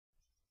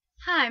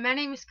Hi, my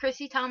name is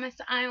Chrissy Thomas.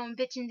 I own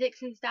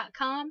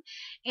bitchinDixons.com,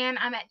 and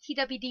I'm at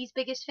TWD's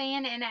biggest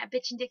fan and at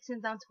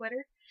bitchinDixons on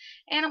Twitter.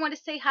 And I want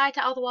to say hi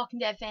to all the Walking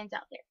Dead fans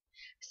out there.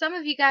 Some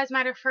of you guys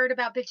might have heard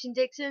about Bitchin'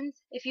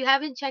 Dixons. If you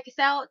haven't, check us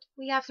out.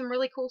 We have some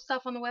really cool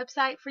stuff on the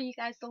website for you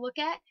guys to look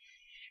at.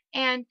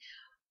 And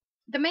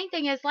the main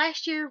thing is,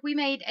 last year we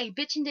made a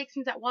Bitchin'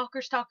 Dixons at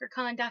Walker Stalker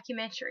Con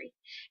documentary,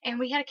 and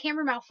we had a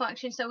camera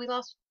malfunction, so we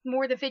lost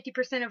more than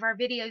 50% of our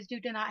videos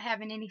due to not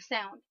having any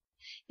sound.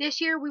 This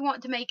year, we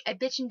want to make a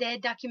Bitchin'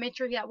 Dead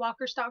documentary at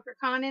Walker Stalker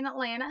Con in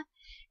Atlanta,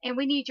 and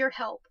we need your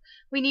help.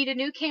 We need a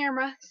new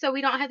camera so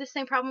we don't have the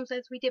same problems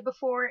as we did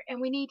before,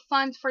 and we need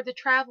funds for the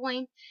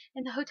traveling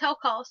and the hotel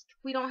cost.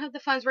 We don't have the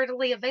funds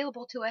readily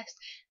available to us,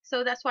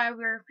 so that's why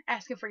we're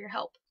asking for your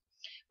help.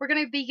 We're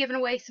going to be giving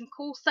away some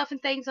cool stuff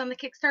and things on the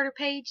Kickstarter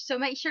page, so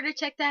make sure to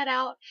check that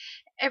out.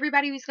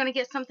 Everybody is going to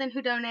get something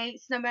who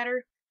donates, no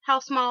matter how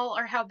small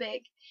or how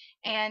big,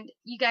 and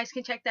you guys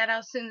can check that out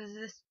as soon as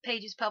this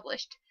page is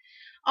published.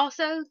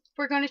 Also,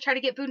 we're going to try to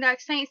get Boondock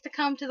Saints to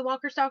come to the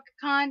Walker Stalker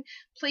Con.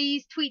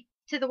 Please tweet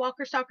to the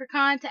Walker Stalker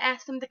Con to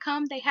ask them to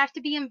come. They have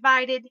to be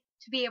invited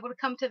to be able to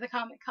come to the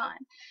Comic Con.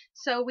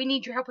 So we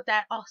need your help with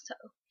that also.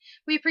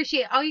 We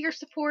appreciate all your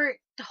support.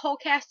 The whole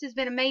cast has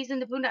been amazing.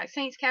 The Boondock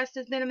Saints cast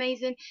has been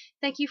amazing.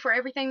 Thank you for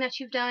everything that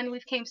you've done.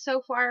 We've came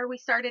so far. We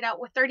started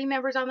out with 30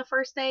 members on the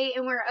first day,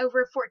 and we're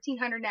over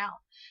 1,400 now.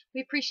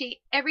 We appreciate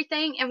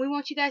everything, and we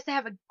want you guys to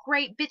have a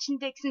great Bitchin'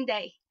 Dixon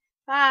day.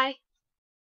 Bye.